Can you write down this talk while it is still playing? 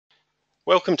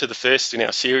Welcome to the first in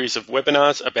our series of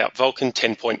webinars about Vulcan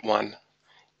 10.1.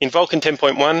 In Vulcan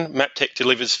 10.1, MapTech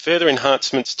delivers further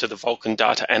enhancements to the Vulcan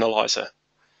Data Analyser.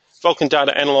 Vulcan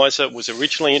Data Analyser was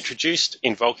originally introduced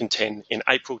in Vulcan 10 in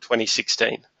April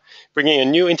 2016, bringing a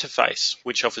new interface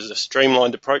which offers a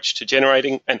streamlined approach to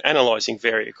generating and analysing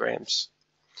variograms.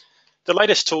 The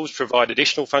latest tools provide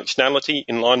additional functionality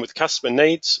in line with customer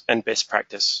needs and best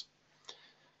practice.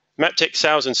 MapTech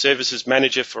Sales and Services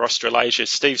Manager for Australasia,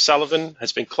 Steve Sullivan,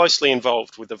 has been closely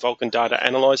involved with the Vulcan Data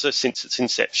Analyser since its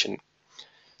inception.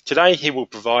 Today, he will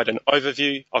provide an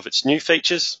overview of its new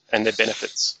features and their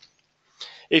benefits.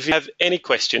 If you have any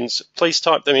questions, please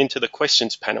type them into the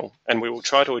questions panel and we will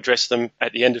try to address them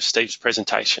at the end of Steve's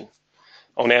presentation.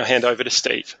 I'll now hand over to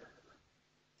Steve.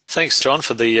 Thanks, John,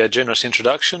 for the generous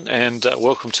introduction, and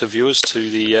welcome to viewers to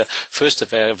the first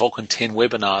of our Vulcan 10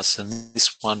 webinars, and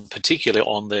this one particularly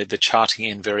on the charting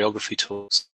and variography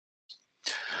tools.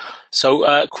 So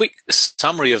a quick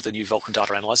summary of the new Vulcan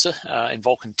Data Analyzer. In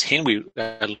Vulcan 10, we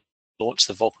launched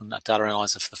the Vulcan Data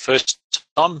Analyzer for the first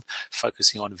time,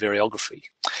 focusing on variography.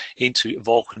 Into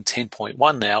Vulcan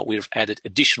 10.1 now, we've added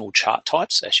additional chart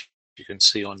types, as you can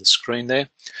see on the screen there.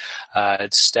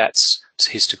 Stats,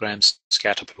 histograms,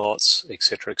 scatter plots,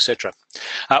 etc., etc.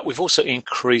 We've also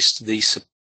increased the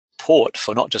support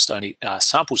for not just only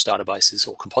samples databases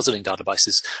or compositing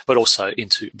databases, but also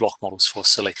into block models for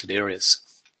selected areas.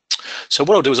 So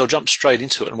what I'll do is I'll jump straight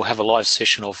into it, and we'll have a live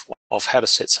session of how to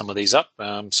set some of these up,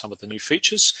 some of the new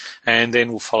features, and then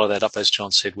we'll follow that up, as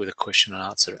John said, with a question and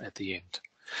answer at the end.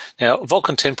 Now,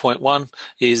 Vulcan 10.1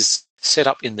 is set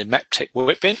up in the MapTech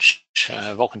workbench.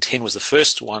 Vulcan 10 was the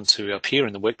first one to appear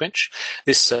in the workbench.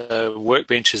 This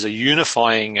workbench is a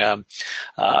unifying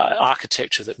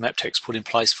architecture that MapTech's put in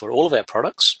place for all of our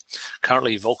products.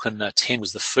 Currently, Vulcan 10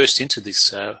 was the first into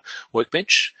this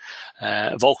workbench.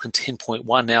 Vulcan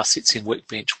 10.1 now sits in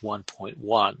workbench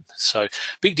 1.1. So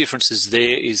big differences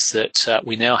there is that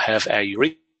we now have our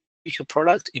Eureka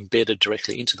product embedded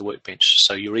directly into the workbench.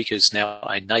 So Eureka is now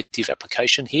a native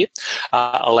application here,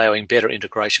 allowing better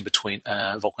integration between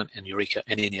Vulcan and Eureka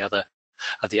and any other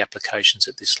of the applications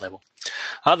at this level.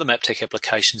 Other MapTech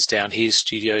applications down here,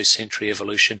 Studio, Sentry,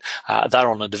 Evolution,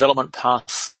 they're on a development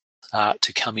path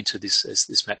to come into this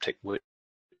MapTech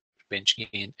workbench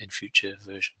in future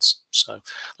versions. So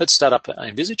let's start up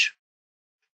Envisage.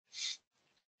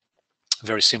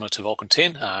 Very similar to Vulcan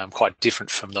 10, quite different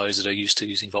from those that are used to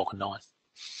using Vulcan 9.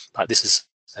 But this is,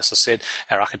 as I said,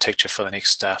 our architecture for the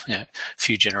next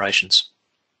few generations,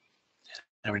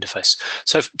 our interface.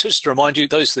 So just to remind you,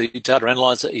 the Data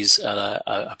Analyzer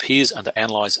appears under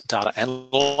Analyze Data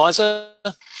Analyzer.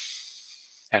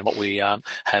 And what we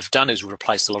have done is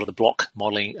replaced a lot of the block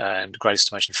modeling and great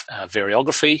estimation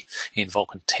variography in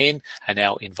Vulcan 10, and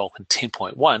now in Vulcan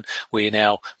 10.1, we're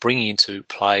now bringing into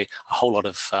play a whole lot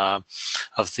of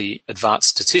the advanced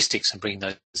statistics and bringing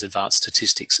those advanced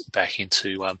statistics back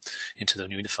into the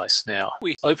new interface. Now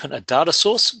we open a data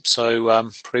source. So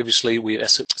previously we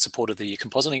supported the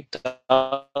compositing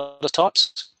data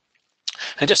types.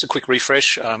 And just a quick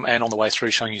refresh, and on the way through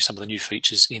showing you some of the new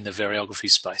features in the variography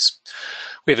space.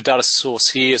 We have a data source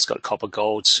here, it's got copper,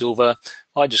 gold, silver.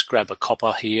 I just grab a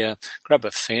copper here, grab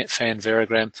a fan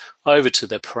variogram, over to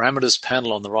the parameters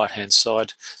panel on the right-hand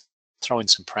side, throw in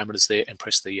some parameters there and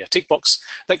press the tick box.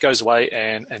 That goes away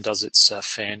and does its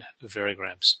fan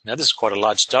variograms. Now this is quite a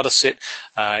large data set.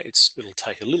 It'll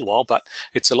take a little while, but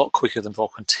it's a lot quicker than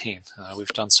Vulcan 10. We've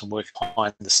done some work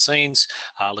behind the scenes,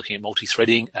 looking at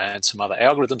multi-threading and some other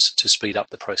algorithms to speed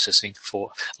up the processing for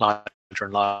larger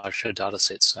and larger data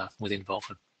sets within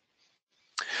Vulcan.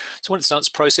 So when it starts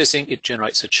processing, it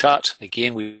generates a chart.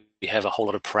 Again, we have a whole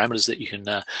lot of parameters that you can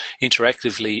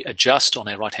interactively adjust on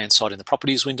our right-hand side in the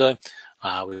properties window.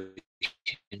 We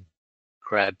can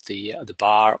grab the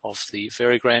bar of the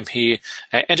variogram here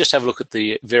and just have a look at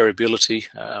the variability,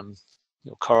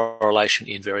 correlation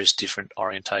in various different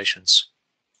orientations.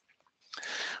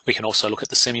 We can also look at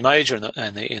the semi-major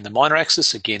and the minor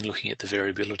axis, again looking at the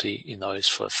variability in those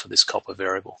for this copper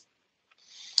variable.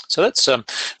 So that's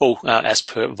all as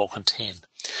per Vulcan 10.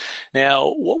 Now,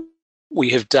 what we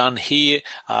have done here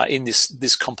in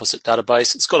this composite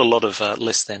database, it's got a lot of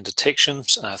less than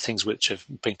detections, things which have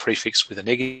been prefixed with a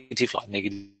negative, like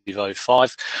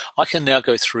 -05. I can now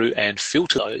go through and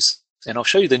filter those, and I'll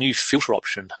show you the new filter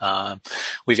option.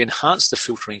 We've enhanced the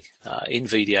filtering in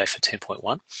VDA for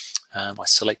 10.1. I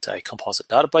select a composite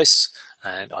database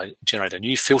and I generate a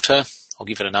new filter. I'll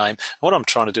give it a name. And what I'm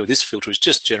trying to do with this filter is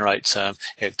just generate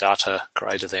data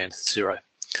greater than 0.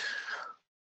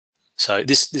 So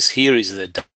this here is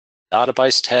the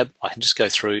database tab, I can just go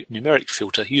through numeric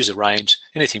filter, use a range,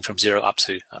 anything from 0 up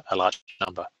to a large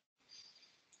number.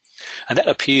 And that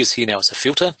appears here now as a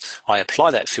filter. I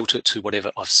apply that filter to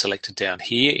whatever I've selected down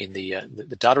here in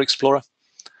the Data Explorer.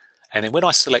 And then when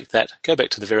I select that, go back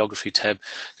to the variography tab,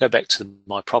 go back to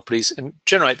my properties and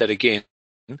generate that again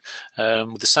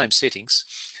with the same settings.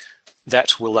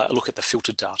 That will look at the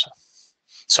filtered data.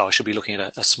 So I should be looking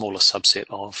at a smaller subset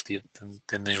of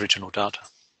than the original data.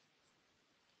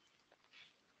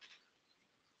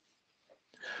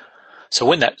 So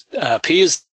when that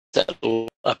appears, that will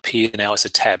appear now as a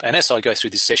tab. And as I go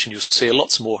through this session, you'll see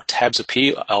lots more tabs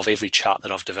appear of every chart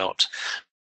that I've developed.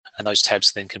 And those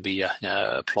tabs then can be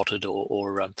plotted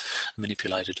or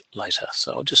manipulated later.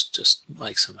 So I'll just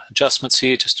make some adjustments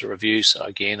here just to review. So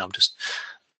again, I'm just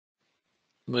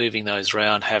moving those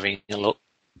around, having a look.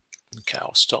 Okay,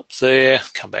 I'll stop there,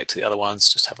 come back to the other ones,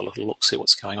 just have a little look, see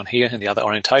what's going on here in the other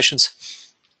orientations.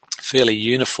 Fairly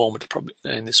uniform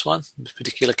in this one, in this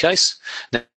particular case.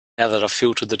 Now that I've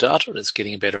filtered the data, it's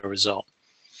getting a better result.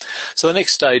 So the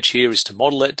next stage here is to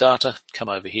model that data. Come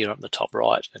over here up the top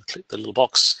right and click the little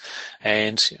box,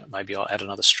 and maybe I'll add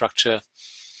another structure.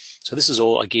 So this is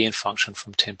all, again, function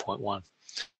from 10.1.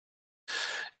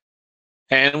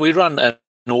 And we run an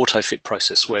auto-fit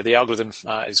process where the algorithm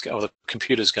or the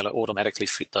computer is going to automatically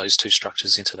fit those two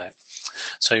structures into that.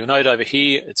 So you'll note over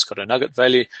here, it's got a nugget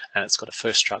value and it's got a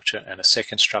first structure and a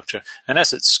second structure. And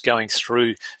as it's going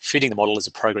through, fitting the model, there's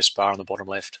a progress bar on the bottom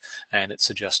left, and it's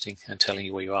adjusting and telling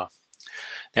you where you are.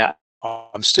 Now,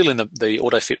 I'm still in the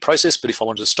auto-fit process, but if I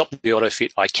wanted to stop the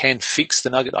auto-fit, I can fix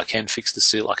the nugget, I can fix the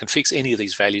seal, I can fix any of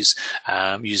these values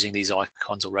using these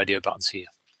icons or radio buttons here.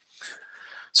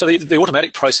 So the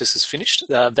automatic process is finished.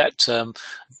 That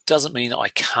doesn't mean I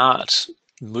can't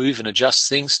move and adjust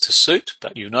things to suit,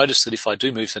 but you'll notice that if I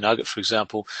do move the nugget, for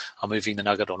example, I'm moving the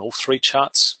nugget on all three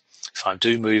charts. If I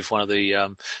do move one of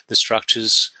the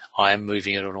structures, I am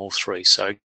moving it on all three. So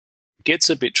it gets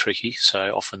a bit tricky.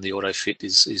 So often the auto fit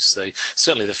is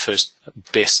certainly the first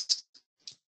best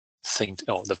thing,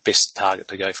 or the best target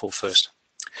to go for first.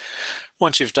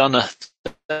 Once you've done that,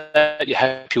 you're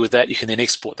happy with that, you can then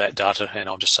export that data, and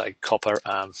I'll just say copper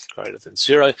greater than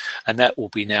 0, and that will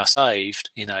be now saved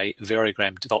in a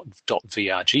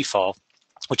variogram.vrg file,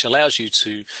 which allows you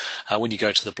to, when you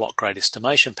go to the block grade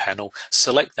estimation panel,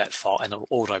 select that file and it'll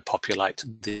auto-populate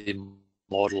the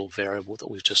model variable that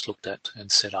we've just looked at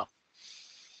and set up.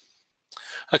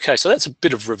 Okay, so that's a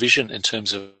bit of revision in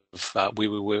terms of where we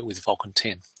were with Vulcan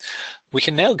 10. We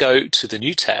can now go to the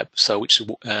new tab, which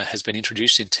has been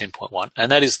introduced in 10.1,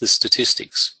 and that is the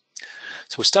statistics.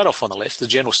 So we'll start off on the left, the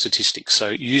general statistics. So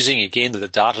using, again, the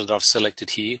data that I've selected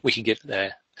here, we can get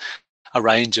a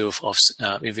range of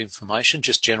information,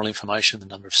 just general information, the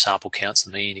number of sample counts,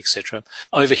 the mean, etc.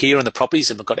 Over here in the properties,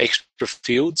 and we've got extra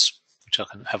fields, which I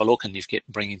can have a look, and you get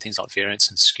bringing things like variance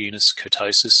and skewness,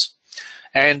 kurtosis.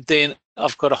 And then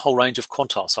I've got a whole range of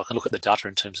quantiles. So I can look at the data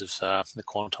in terms of the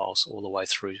quantiles all the way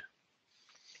through.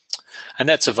 And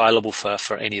that's available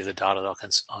for any of the data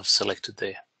that I've selected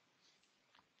there.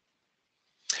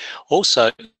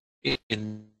 Also,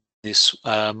 in this,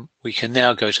 we can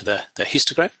now go to the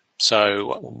histogram.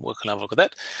 So we can have a look at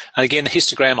that. And again, the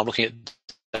histogram, I'm looking at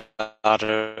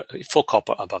data for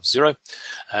copper above 0.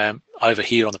 Over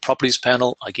here on the properties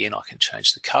panel, again, I can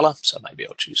change the color. So maybe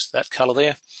I'll choose that color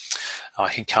there. I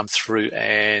can come through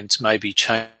and maybe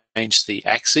change the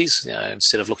axes.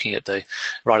 Instead of looking at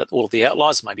all of the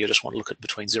outliers, maybe I just want to look at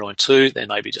between 0 and 2, then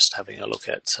maybe just having a look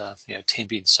at 10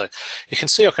 bins. So you can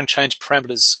see I can change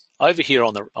parameters over here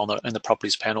in the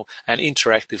properties panel and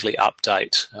interactively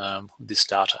update this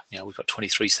data. We've got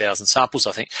 23,000 samples.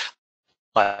 I think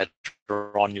later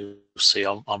on you'll see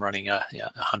I'm running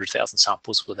 100,000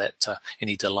 samples without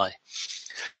any delay.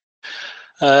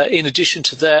 In addition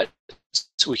to that,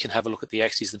 so we can have a look at the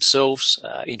axes themselves,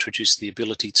 introduce the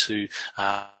ability to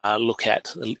look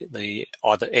at the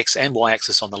either X and Y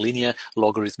axis on the linear,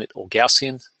 logarithmic or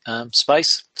Gaussian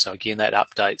space. So again, that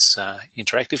updates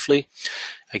interactively.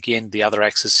 Again, the other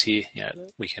axis here,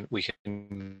 we can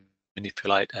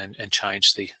manipulate and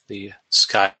change the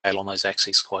scale on those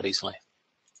axes quite easily.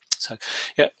 So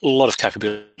yeah, a lot of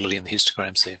capability in the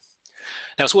histograms there.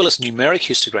 Now, as well as numeric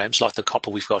histograms like the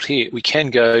copper we've got here, we can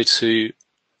go to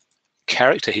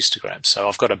character histograms. So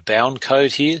I've got a bound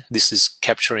code here. This is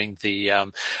capturing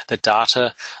the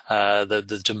data,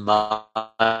 the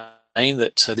domain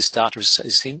that this data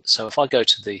is in. So if I go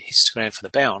to the histogram for the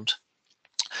bound,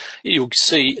 you'll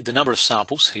see the number of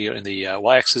samples here in the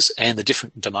y-axis and the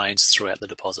different domains throughout the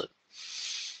deposit.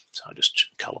 So I'll just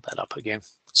color that up again.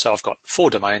 So I've got 4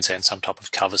 domains and some type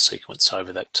of cover sequence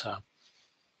over that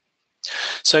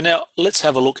So now let's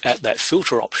have a look at that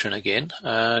filter option again,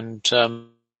 and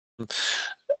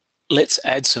let's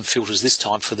add some filters this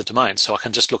time for the domain. So I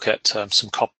can just look at some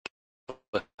copper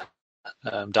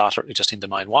data just in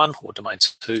domain 1 or domain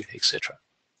 2, etc.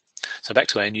 So back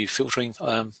to our new filtering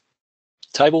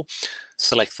table,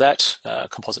 select that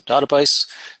composite database.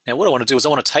 Now what I want to do is I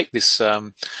want to take this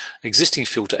existing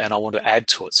filter and I want to add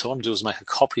to it. So what I want to do is make a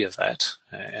copy of that,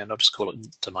 and I'll just call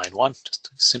it domain 1, just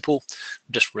simple.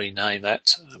 Just rename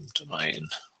that domain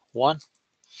 1.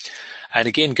 And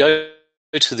again, go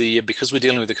to the, because we're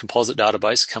dealing with the composite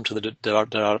database, come to the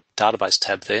database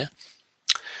tab there.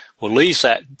 We'll leave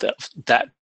that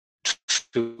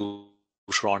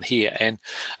filter on here, and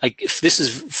this is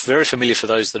very familiar for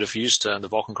those that have used the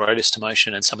Vulcan grade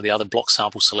estimation and some of the other block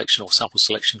sample selection or sample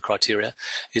selection criteria,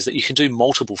 is that you can do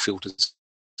multiple filters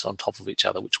on top of each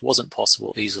other, which wasn't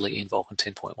possible easily in Vulcan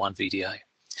 10.1 VDA.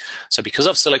 So because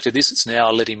I've selected this, it's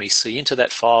now letting me see into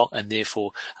that file and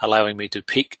therefore allowing me to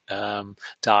pick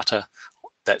data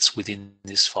that's within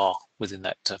this file, within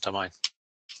that domain,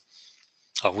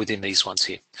 or within these ones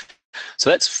here. So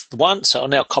that's the one. So I'll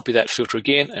now copy that filter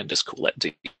again and just call that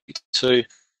D2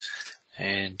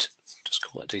 and just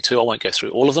call that D2. I won't go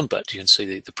through all of them, but you can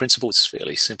see the principle is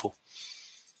fairly simple,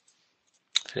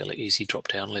 fairly easy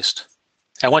drop-down list.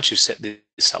 And once you've set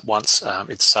this up once,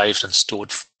 it's saved and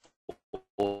stored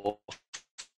for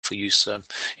use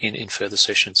in further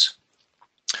sessions.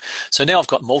 So now I've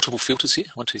got multiple filters here,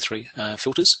 1, 2, 3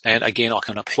 filters, and again I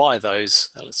can apply those.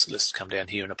 Let's come down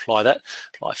here and apply that.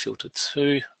 Apply filter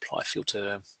 2, apply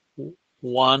filter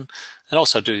 1, and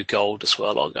also do gold as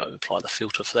well. I'll go apply the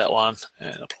filter for that one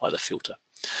and apply the filter.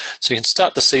 So you can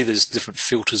start to see there's different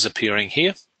filters appearing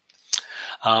here.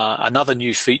 Another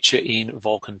new feature in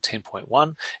Vulcan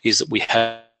 10.1 is that we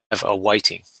have a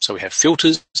weighting. So we have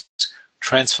filters,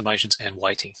 transformations, and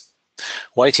weighting.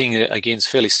 Weighting, again, is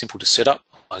fairly simple to set up.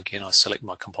 Again, I select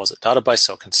my composite database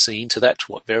so I can see into that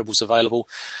what variables are available.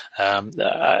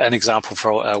 An example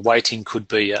for a weighting could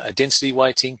be a density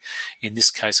weighting. In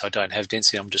this case, I don't have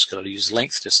density. I'm just going to use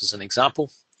length just as an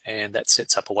example, and that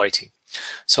sets up a weighting.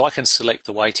 So I can select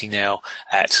the weighting now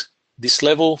at this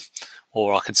level,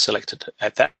 or I can select it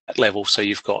at that level. So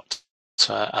you've got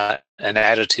an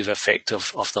additive effect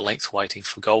of the length weighting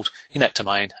for gold in that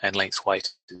domain and length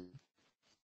weight.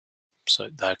 So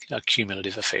they're a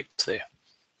cumulative effect there.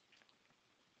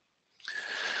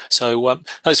 So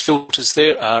those filters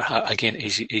there are, again,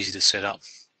 easy to set up.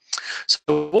 So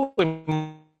what we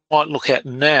might look at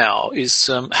now is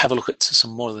have a look at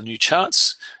some more of the new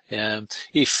charts.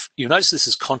 If you notice this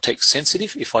is context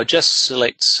sensitive, if I just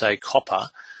select, say, copper,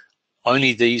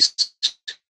 only these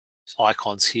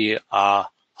icons here are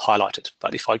highlighted.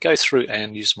 But if I go through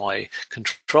and use my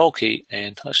control key,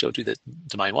 and actually I'll do the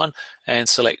domain 1 and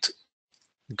select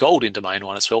gold in domain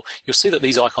 1 as well, you'll see that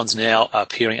these icons now are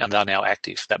appearing and are now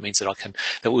active. That means that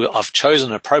I've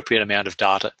chosen an appropriate amount of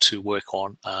data to work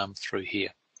on through here.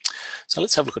 So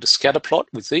let's have a look at a scatter plot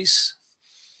with these.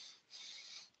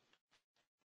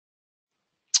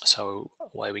 So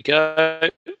away we go,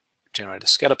 generate a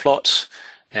scatter plot.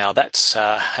 Now that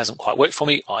hasn't quite worked for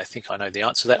me. I think I know the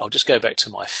answer to that. I'll just go back to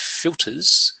my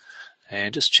filters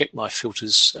and just check my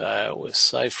filters were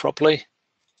saved properly.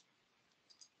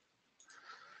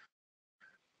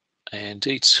 And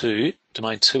D2,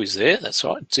 domain 2 is there, that's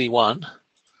right. D1,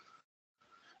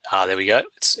 there we go,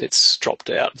 it's dropped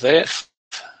out there.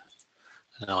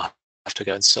 And I have to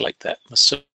go and select that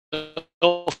myself.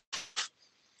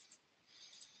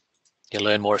 You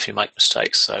learn more if you make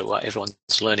mistakes, so everyone's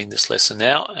learning this lesson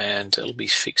now and it'll be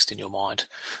fixed in your mind.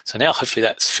 So now hopefully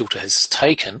that filter has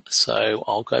taken, so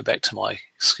I'll go back to my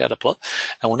scatter plot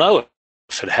and we'll know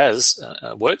if it has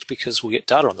worked because we'll get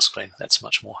data on the screen. That's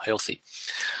much more healthy.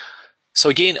 So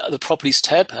again, the Properties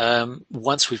tab,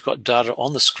 once we've got data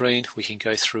on the screen, we can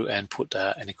go through and put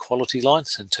an equality line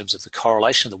in terms of the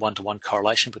correlation, the one-to-one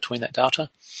correlation between that data.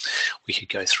 We could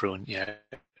go through and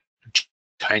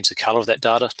change the color of that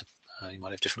data. You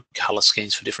might have different color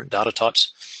schemes for different data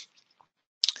types.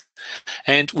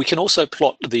 And we can also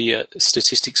plot the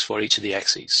statistics for each of the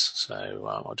axes. So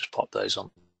I'll just pop those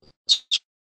on the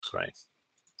screen.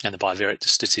 And the bivariate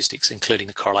statistics, including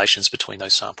the correlations between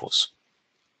those samples.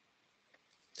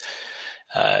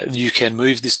 You can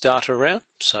move this data around,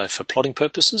 so for plotting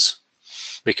purposes,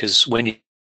 because when you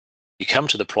come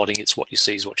to the plotting, it's what you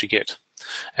see is what you get.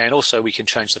 And also we can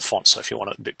change the font, so if you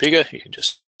want it a bit bigger, you can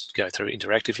just go through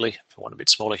interactively. If you want a bit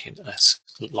smaller, you can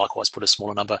likewise put a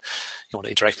smaller number. You want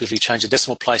to interactively change the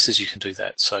decimal places, you can do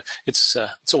that. So it's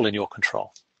all in your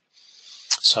control.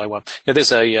 So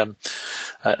there's a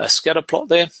scatter plot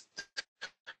there.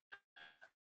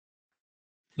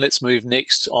 let's move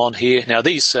next on here. Now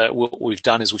these, what we've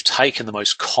done is we've taken the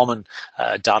most common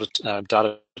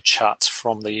data charts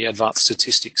from the advanced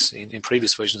statistics in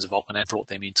previous versions of Vulcan and brought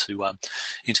them into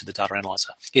the data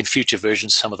analyzer. In future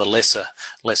versions, some of the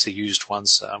lesser used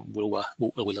ones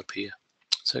will appear.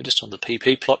 So just on the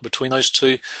PP plot between those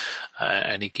two,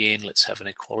 and again, let's have an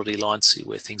equality line, see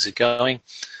where things are going.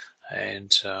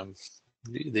 And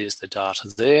there's the data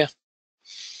there.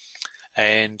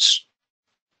 And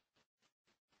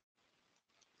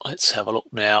let's have a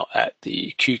look now at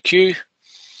the QQ.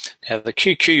 Now the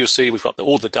QQ, you'll see we've got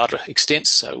all the data extents.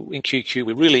 So in QQ,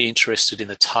 we're really interested in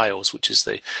the tails, which is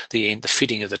the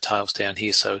fitting of the tails down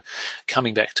here. So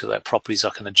coming back to that properties,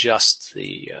 I can adjust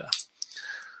the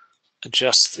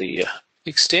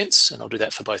extents, and I'll do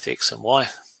that for both X and Y.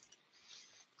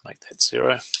 Make that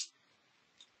 0.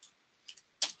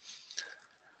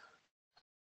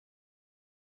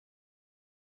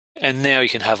 And now you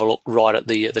can have a look right at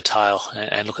the tail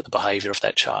and look at the behaviour of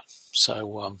that chart.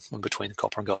 So between the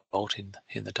copper and gold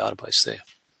in the database there.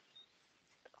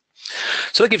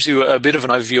 So that gives you a bit of an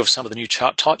overview of some of the new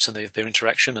chart types and their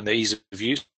interaction and their ease of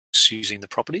use using the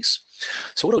properties.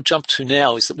 So what I'll jump to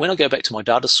now is that when I go back to my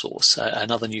data source,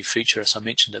 another new feature, as I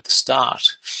mentioned at the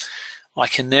start, I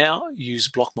can now use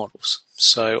block models.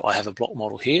 So I have a block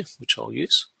model here, which I'll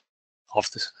use,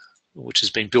 which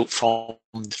has been built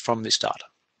from this data.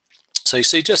 So you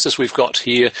see, just as we've got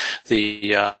here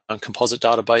the composite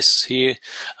database here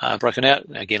broken out,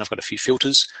 again I've got a few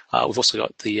filters. We've also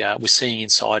got we're seeing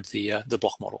inside the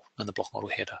block model and the block model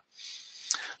header.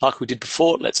 Like we did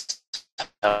before, let's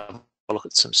have a look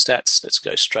at some stats. Let's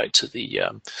go straight to the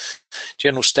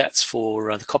general stats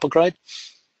for the copper grade.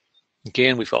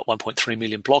 Again, we've got 1.3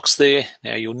 million blocks there.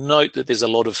 Now you'll note that there's a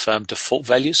lot of default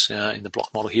values in the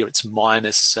block model here. It's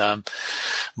minus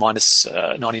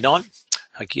 99.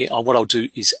 Again, what I'll do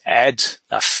is add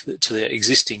to the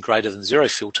existing greater than 0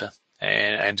 filter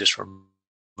and just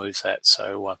remove that.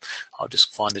 So I'll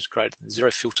just find this greater than 0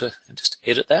 filter and just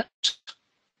edit that.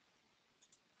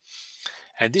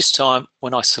 And this time,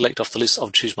 when I select off the list,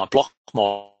 I'll choose my block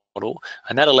model,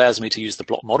 and that allows me to use the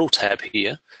block model tab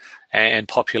here and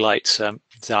populate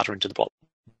data into the block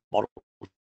model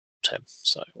tab.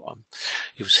 So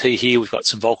you'll see here we've got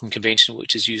some Vulcan convention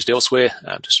which is used elsewhere.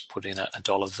 Just put in a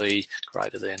 $V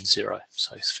greater than 0,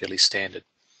 so it's fairly standard.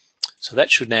 So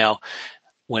that should now,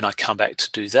 when I come back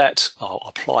to do that, I'll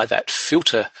apply that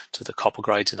filter to the copper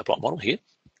grades in the block model here.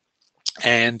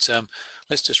 And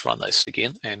let's just run this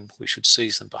again, and we should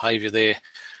see some behavior there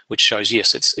which shows,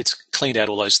 yes, it's cleaned out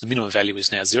all those. The minimum value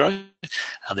is now 0,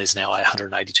 and there's now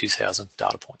 182,000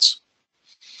 data points.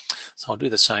 So I'll do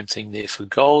the same thing there for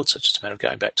gold. So it's just a matter of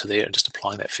going back to there and just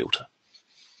applying that filter.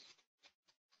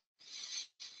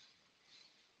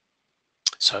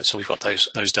 So we've got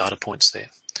those data points there.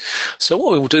 So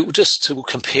what we will do, we'll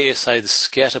compare, say, the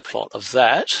scatter plot of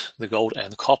that, the gold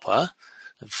and the copper.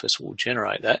 And first we'll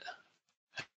generate that.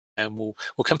 And we'll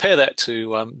compare that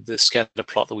to the scatter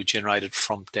plot that we generated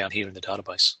from down here in the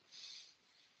database.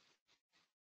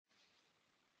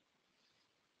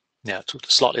 Now it took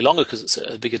slightly longer because it's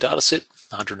a bigger data set,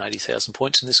 180,000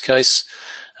 points in this case.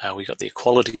 We got the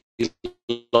equality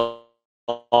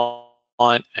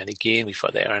line, and again we've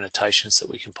got our annotations that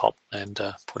we can pop and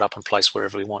put up and place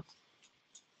wherever we want.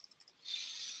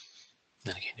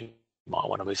 And again, you might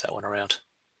want to move that one around.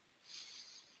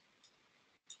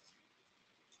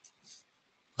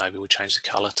 Maybe we'll change the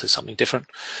color to something different.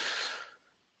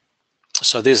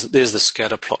 So there's the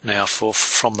scatter plot now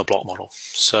from the block model.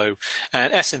 So,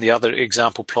 and as in the other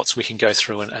example plots, we can go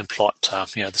through and plot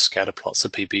the scatter plots, the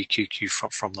PBQQ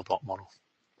from the block model.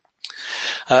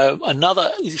 Another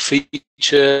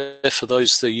feature for the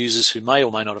users who may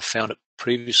or may not have found it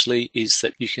previously is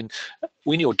that you can,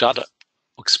 when your data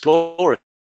explorer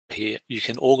here, you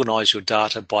can organize your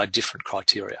data by different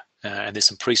criteria. And there's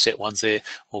some preset ones there,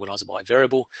 organized by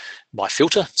variable, by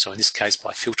filter. So in this case,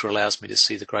 by filter allows me to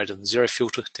see the greater than 0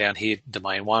 filter down here,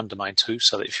 domain 1, domain 2.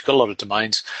 So that if you've got a lot of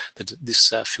domains,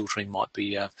 this filtering might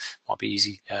be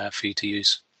easy for you to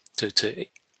use to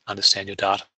understand your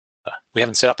data. We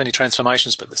haven't set up any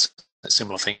transformations, but there's a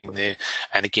similar thing there.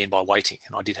 And again, by weighting,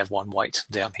 and I did have one weight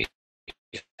down here.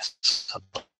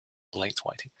 Length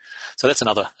weighting. So that's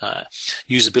another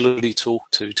usability tool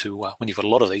to when you've got a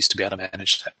lot of these, to be able to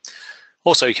manage that.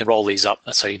 Also, you can roll these up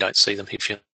so you don't see them if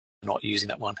you're not using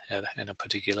that one in a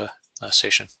particular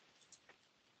session.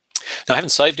 Now, I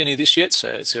haven't saved any of this yet, so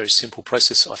it's a very simple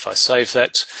process. If I save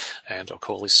that, and I'll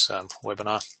call this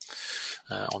webinar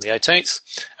on the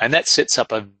 18th, and that sets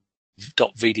up a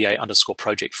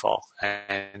 .vda_project file,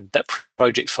 and that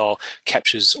project file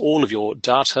captures all of your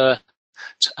data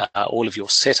all of your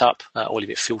setup, all of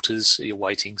your filters, your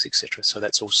weightings, etc. So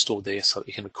that's all stored there so that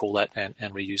you can recall that and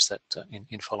reuse that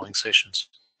in following sessions.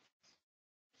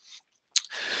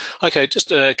 Okay,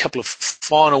 just a couple of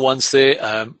final ones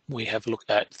there. We have a look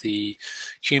at the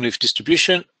cumulative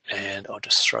distribution, and I'll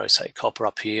just throw, say, copper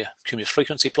up here, cumulative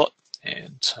frequency plot,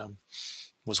 and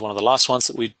was one of the last ones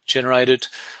that we generated,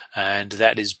 and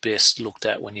that is best looked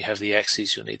at when you have the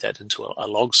axes. You'll need that into a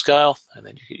log scale, and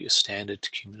then you get your standard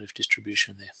cumulative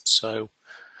distribution there. So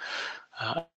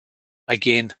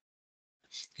again,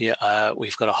 yeah,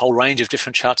 we've got a whole range of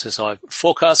different charts as I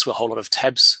forecast with a whole lot of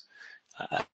tabs.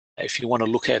 If you want to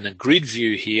look at a grid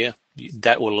view here,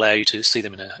 that will allow you to see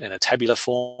them in a tabular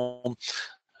form,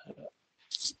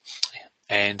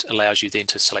 and allows you then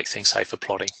to select things, say, for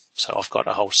plotting. So I've got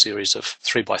a whole series of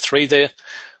 3x3 there.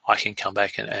 I can come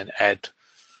back and add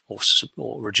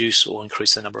or reduce or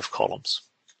increase the number of columns.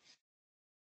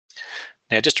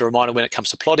 Now, just a reminder, when it comes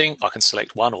to plotting, I can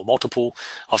select one or multiple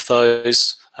of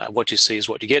those. What you see is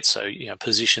what you get. So, you know,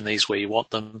 position these where you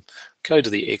want them. Go to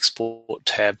the Export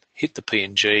tab, hit the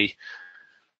PNG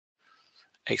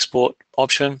export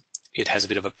option. It has a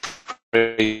bit of a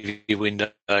preview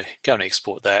window. Go and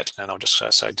export that, and I'll just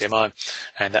say demo,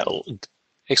 and that'll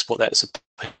export that as a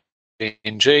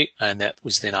PNG, and that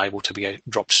was then able to be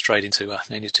dropped straight into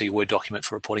your Word document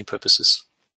for reporting purposes.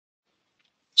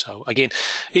 So again,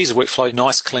 easy workflow,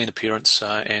 nice clean appearance,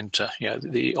 and you know,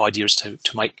 the idea is to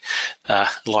make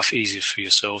life easier for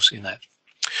yourselves in that.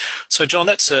 So John,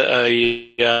 that's all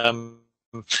we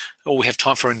have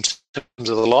time for in terms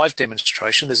of the live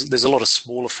demonstration. There's a lot of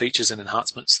smaller features and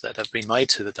enhancements that have been made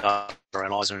to the Data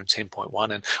Analyzer in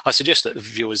 10.1, and I suggest that the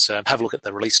viewers have a look at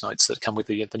the release notes that come with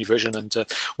the new version and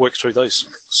work through those.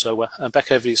 So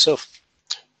back over to yourself.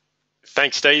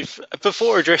 Thanks, Steve.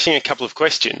 Before addressing a couple of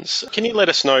questions, can you let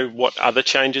us know what other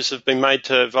changes have been made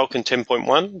to Vulcan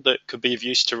 10.1 that could be of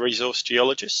use to resource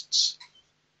geologists?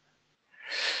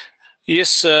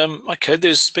 Yes, okay,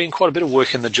 there's been quite a bit of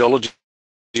work in the geology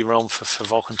realm for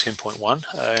Vulcan 10.1,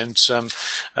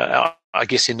 and I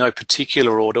guess in no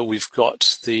particular order, we've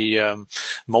got the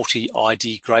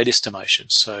multi-ID grade estimation.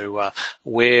 So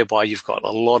whereby you've got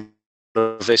a lot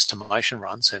of estimation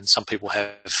runs, and some people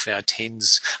have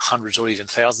tens, hundreds, or even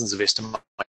thousands of estimation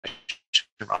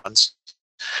runs.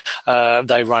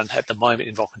 They run at the moment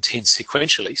in Vulcan 10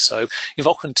 sequentially. So in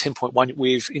Vulcan 10.1,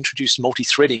 we've introduced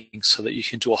multi-threading so that you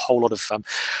can do a whole lot of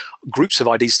groups of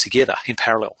IDs together in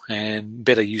parallel, and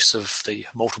better use of the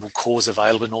multiple cores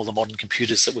available in all the modern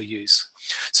computers that we use.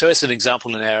 So as an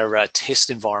example, in our test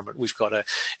environment, we've got an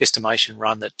estimation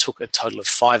run that took a total of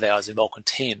 5 hours in Vulcan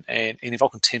 10, and in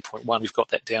Vulcan 10.1, we've got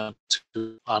that down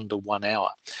to under 1 hour.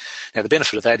 Now, the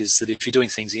benefit of that is that if you're doing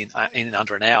things in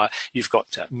under an hour, you've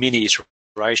got many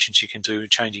iterations you can do,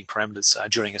 changing parameters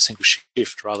during a single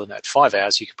shift. Rather than at 5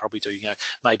 hours, you could probably do, you know,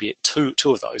 maybe at two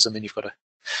of those, and then you've got to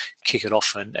kick it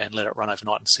off and let it run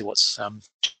overnight and see what's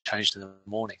changed in the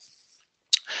morning.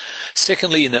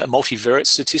 Secondly, in the multivariate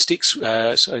statistics,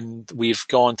 so we've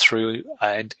gone through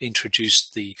and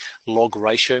introduced the log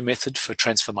ratio method for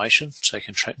transformation. So you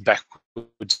can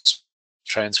backwards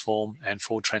transform and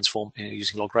forward transform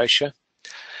using log ratio.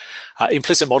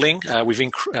 Implicit modeling,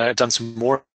 we've done some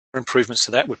more improvements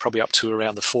to that. We're probably up to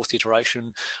around the 4th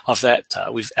iteration of that.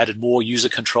 We've added more user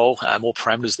control, more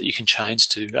parameters that you can change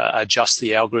to adjust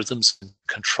the algorithms and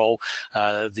control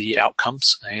the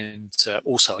outcomes, and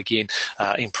also, again,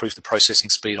 improve the processing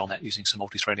speed on that using some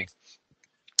multi-threading.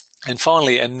 And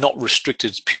finally, and not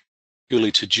restricted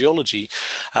purely to geology,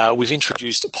 we've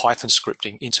introduced Python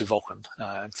scripting into Vulcan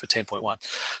for 10.1.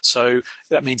 So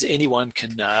that means anyone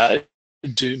can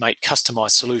make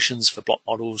customized solutions for block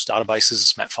models,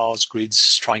 databases, map files,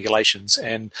 grids, triangulations,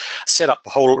 and set up a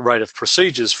whole array of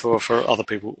procedures for other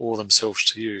people or themselves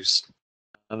to use.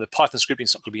 And the Python scripting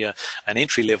is not going to be an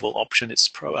entry-level option.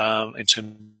 It's in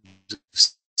terms of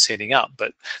setting up,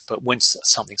 but once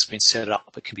something's been set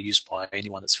up, it can be used by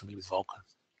anyone that's familiar with Vulcan.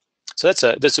 So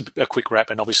that's a quick wrap,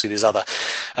 and obviously there's other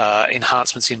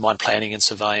enhancements in mine planning and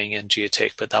surveying and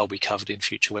geotech, but they'll be covered in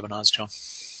future webinars, John.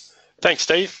 Thanks,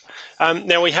 Steve.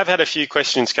 Now, we have had a few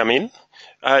questions come in.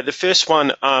 The first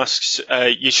one asks,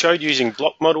 you showed using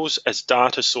block models as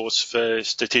data source for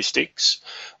statistics.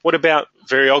 What about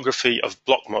variography of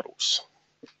block models?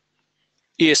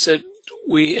 Yes,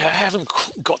 we haven't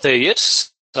got there yet,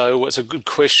 so it's a good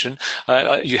question.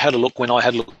 You had a look when I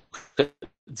had a look at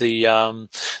the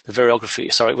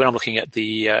variography. Sorry, when I'm looking at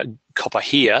the copper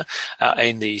here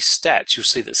in the stats, you'll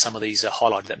see that some of these are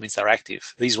highlighted. That means they're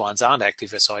active. These ones aren't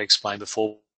active, as I explained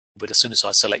before, but as soon as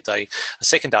I select a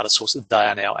second data source, they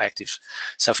are now active.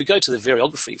 So if we go to the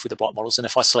variography for the block models, and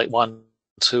if I select one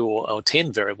 2 or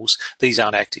 10 variables, these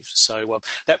aren't active. So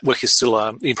that work is still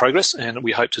in progress, and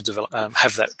we hope to develop,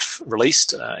 have that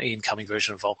released in coming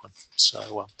version of Vulcan.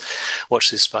 So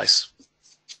watch this space.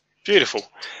 Beautiful.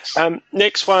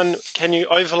 Next one, can you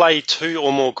overlay 2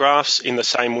 or more graphs in the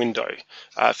same window?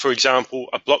 For example,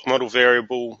 a block model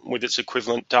variable with its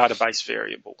equivalent database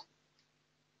variable.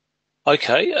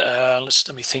 Okay,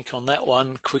 let me think on that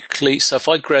one quickly. So if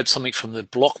I grab something from the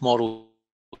block model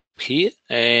here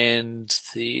and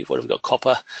what have we got,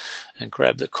 copper, and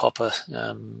grab the copper,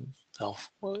 I'll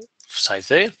save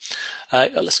there.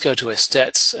 Let's go to our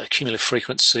stats, cumulative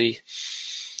frequency,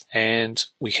 and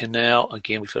we can now,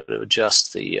 again, we've got to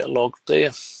adjust the log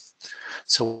there.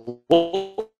 So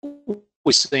what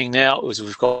we're seeing now is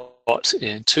we've got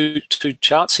two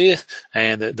charts here,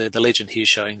 and the legend here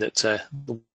showing that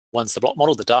one's the block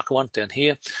model, the darker one down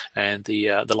here, and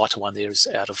the lighter one there is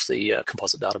out of the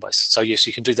composite database. So yes,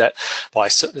 you can do that by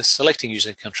selecting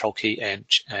using the control key and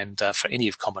for any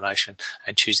of combination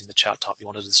and choosing the chart type you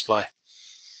want to display.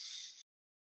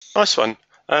 Nice one.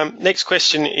 Next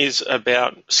question is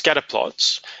about scatter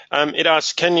plots. It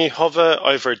asks, can you hover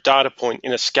over a data point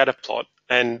in a scatter plot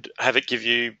and have it give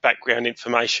you background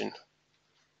information?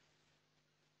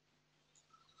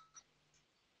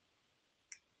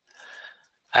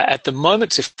 At the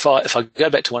moment, if I go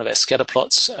back to one of our scatter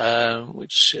plots,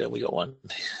 which we got one,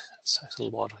 so it's a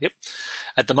little while. Yep.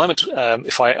 At the moment,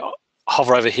 if I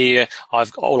hover over here,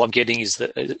 all I'm getting is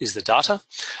the data.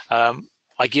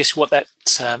 I guess what that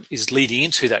is leading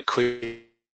into that question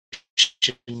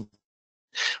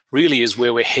really is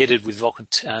where we're headed with Vulcan.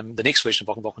 The next version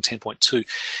of Vulcan 10.2,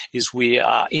 is we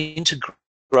are integrating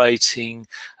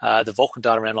the Vulcan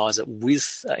Data Analyser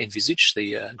with Envisage,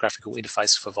 the graphical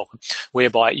interface for Vulcan,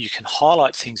 whereby you can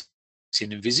highlight things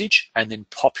in Envisage and then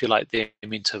populate them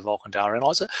into Vulcan Data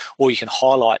Analyser, or you can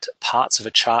highlight parts of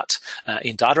a chart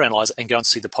in Data Analyzer and go and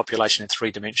see the population in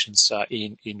 3 dimensions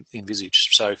in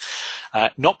Envisage. So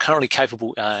not currently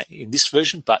capable in this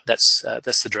version, but that's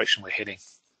the direction we're heading.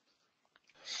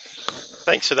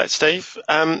 Thanks for that, Steve.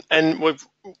 And we're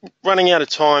running out of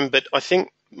time, but I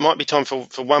think might be time for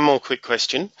one more quick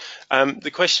question.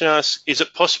 The question asks, is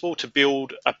it possible to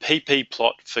build a PP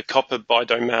plot for copper by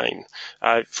domain?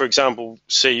 For example,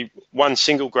 see one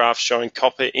single graph showing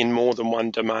copper in more than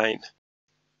one domain.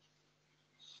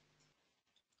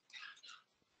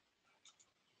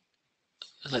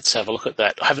 Let's have a look at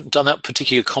that. I haven't done that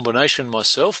particular combination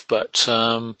myself, but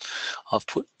I've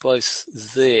put both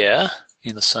there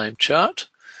in the same chart.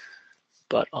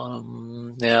 But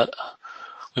now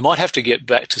we might have to get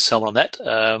back to someone on that.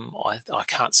 I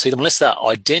can't see them unless they're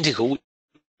identical, which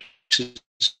is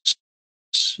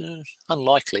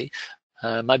unlikely.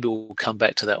 Maybe we'll come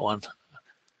back to that one.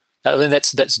 Then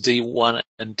that's D1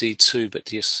 and D2,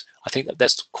 but yes, I think that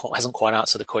hasn't quite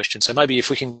answered the question. So maybe if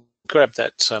we can grab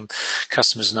that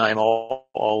customer's name,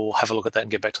 I'll have a look at that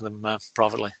and get back to them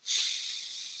privately.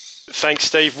 Thanks,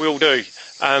 Steve. Will do.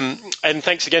 And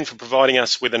thanks again for providing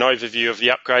us with an overview of the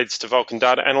upgrades to Vulcan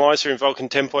Data Analyser in Vulcan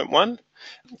 10.1.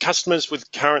 Customers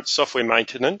with current software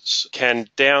maintenance can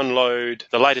download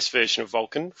the latest version of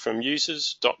Vulcan from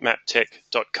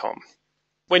users.maptech.com.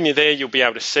 When you're there, you'll be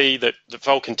able to see that the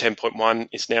Vulcan 10.1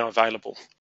 is now available.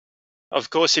 Of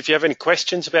course, if you have any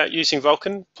questions about using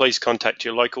Vulcan, please contact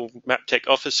your local Maptech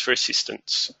office for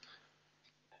assistance.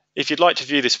 If you'd like to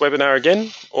view this webinar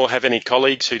again, or have any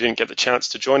colleagues who didn't get the chance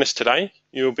to join us today,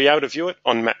 you'll be able to view it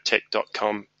on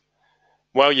maptech.com.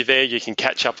 While you're there, you can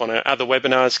catch up on our other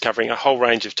webinars covering a whole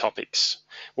range of topics.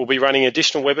 We'll be running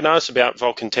additional webinars about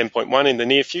Vulcan 10.1 in the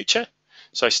near future,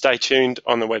 so stay tuned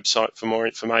on the website for more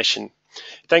information.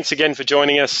 Thanks again for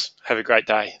joining us. Have a great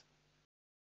day.